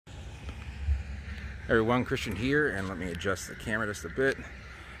Everyone, Christian here, and let me adjust the camera just a bit.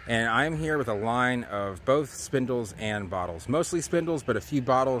 And I'm here with a line of both spindles and bottles. Mostly spindles, but a few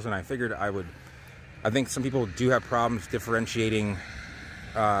bottles, and I figured I think some people do have problems differentiating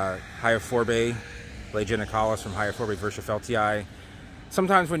Hyophorbe legenicalis from Hyophorbe verschaffeltii.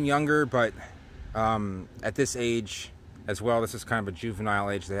 Sometimes when younger, but at this age as well, this is kind of a juvenile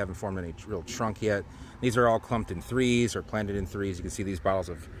age. They haven't formed any real trunk yet. These are all clumped in threes or planted in threes. You can see these bottles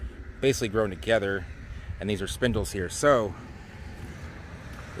have basically grown together, and these are spindles here. So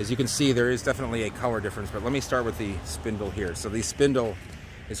as you can see, there is definitely a color difference, but let me start with the spindle here. So the spindle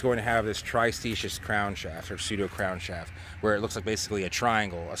is going to have this tristichous crown shaft, or pseudo crown shaft, where it looks like basically a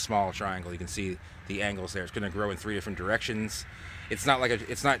triangle, a small triangle. You can see the angles there. It's going to grow in three different directions. It's not like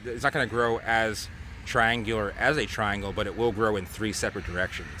it's not going to grow as triangular as a triangle, but it will grow in three separate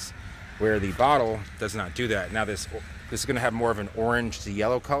directions, where the bottle does not do that. Now this is going to have more of an orange to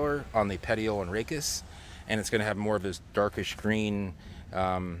yellow color on the petiole and rachis, and it's going to have more of this darkish green,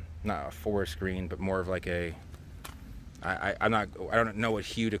 not a forest green, but more of like a, I don't know what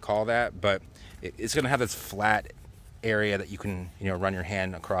hue to call that, but it's going to have this flat area that you can run your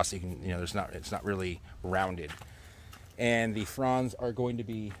hand across. You can it's not really rounded, and the fronds are going to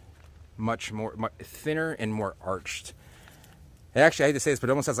be much thinner and more arched. Actually, I hate to say this, but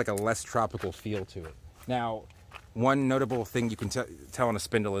it almost has like a less tropical feel to it. Now, one notable thing you can tell on a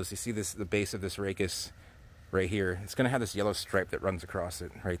spindle is you see the base of this rachis right here. It's going to have this yellow stripe that runs across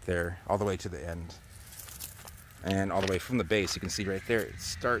it right there, all the way to the end. And all the way from the base, you can see right there, it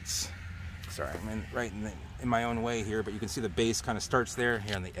starts, sorry, I'm right in my own way here, but you can see the base kind of starts there.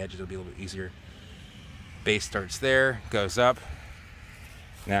 Here on the edge, it'll be a little bit easier. Base starts there, goes up.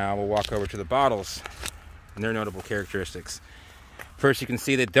 Now we'll walk over to the bottles and their notable characteristics. First, you can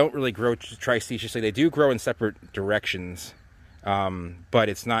see they don't really grow tristichiously. They do grow in separate directions, but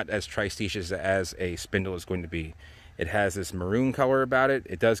it's not as tristichious as a spindle is going to be. It has this maroon color about it.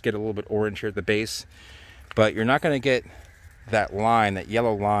 It does get a little bit orange here at the base, but you're not going to get that line, that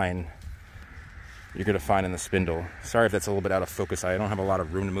yellow line you're going to find in the spindle. Sorry if that's a little bit out of focus. I don't have a lot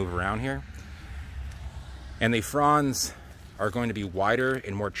of room to move around here. And the fronds are going to be wider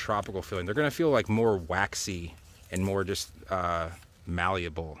and more tropical feeling. They're going to feel like more waxy and more just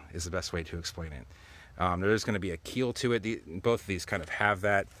malleable is the best way to explain it. There is going to be a keel to it. Both of these kind of have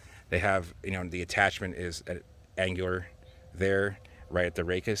that. They have, the attachment is angular there, right at the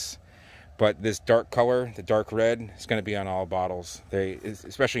rachis. But this dark color, the dark red, is going to be on all bottles.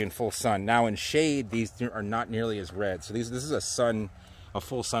 Especially in full sun. Now in shade, these are not nearly as red. So this is a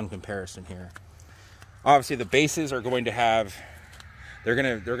full sun comparison here. Obviously, the bases are going to have, they're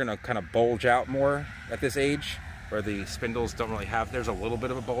gonna kind of bulge out more at this age, where the spindles don't really have. There's a little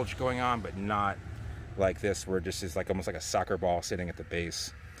bit of a bulge going on, but not like this, where it just is like almost like a soccer ball sitting at the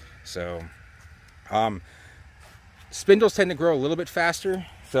base. So, spindles tend to grow a little bit faster.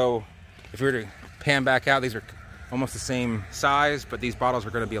 So, if we were to pan back out, these are almost the same size, but these bottles are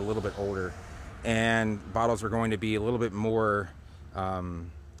going to be a little bit older, and bottles are going to be a little bit more. A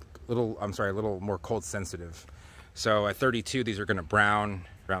little more cold sensitive. So at 32, these are going to brown.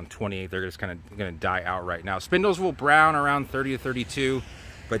 Around 28, they're just kind of going to die outright. Now spindles will brown around 30 to 32,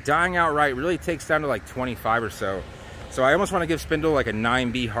 but dying outright really takes down to like 25 or so. So I almost want to give spindle like a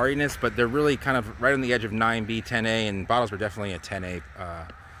 9B hardiness, but they're really kind of right on the edge of 9B, 10A, and bottles are definitely a 10A.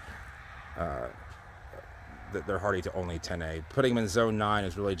 They're hardy to only 10A. Putting them in zone 9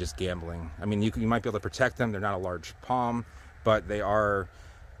 is really just gambling. I mean, you might be able to protect them. They're not a large palm, but they are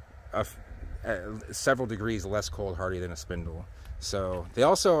several degrees less cold hardy than a spindle. So they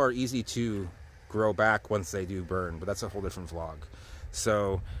also are easy to grow back once they do burn, but that's a whole different vlog.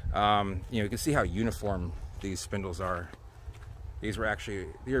 So you can see how uniform these spindles are. These were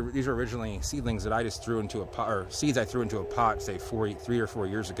originally seedlings that I just threw into a pot, or seeds I threw into a pot, say 3 or 4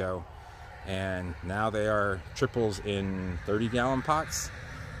 years ago, and now they are triples in 30-gallon pots.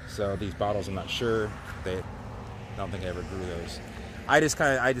 So these bottles, I'm not sure. I don't think I ever grew those. I just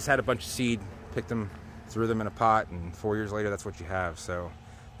had a bunch of seed, picked them, threw them in a pot, and 4 years later, that's what you have. So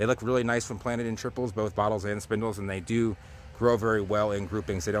they look really nice when planted in triples, both bottles and spindles, and they do grow very well in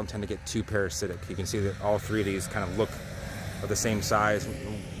groupings. They don't tend to get too parasitic. You can see that all three of these kind of look of the same size.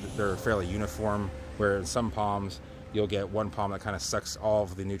 They're fairly uniform, where in some palms, you'll get one palm that kind of sucks all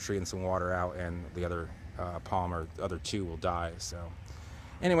of the nutrients and water out, and the other palm or the other two will die. So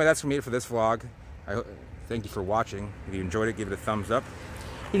anyway, that's from me for this vlog. Thank you for watching. If you enjoyed it, give it a thumbs up.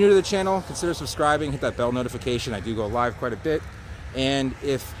 If you're new to the channel, consider subscribing, hit that bell notification. I do go live quite a bit. And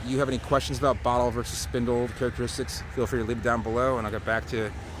if you have any questions about bottle versus spindle characteristics, feel free to leave it down below, and I'll get back to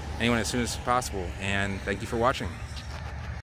anyone as soon as possible. And thank you for watching.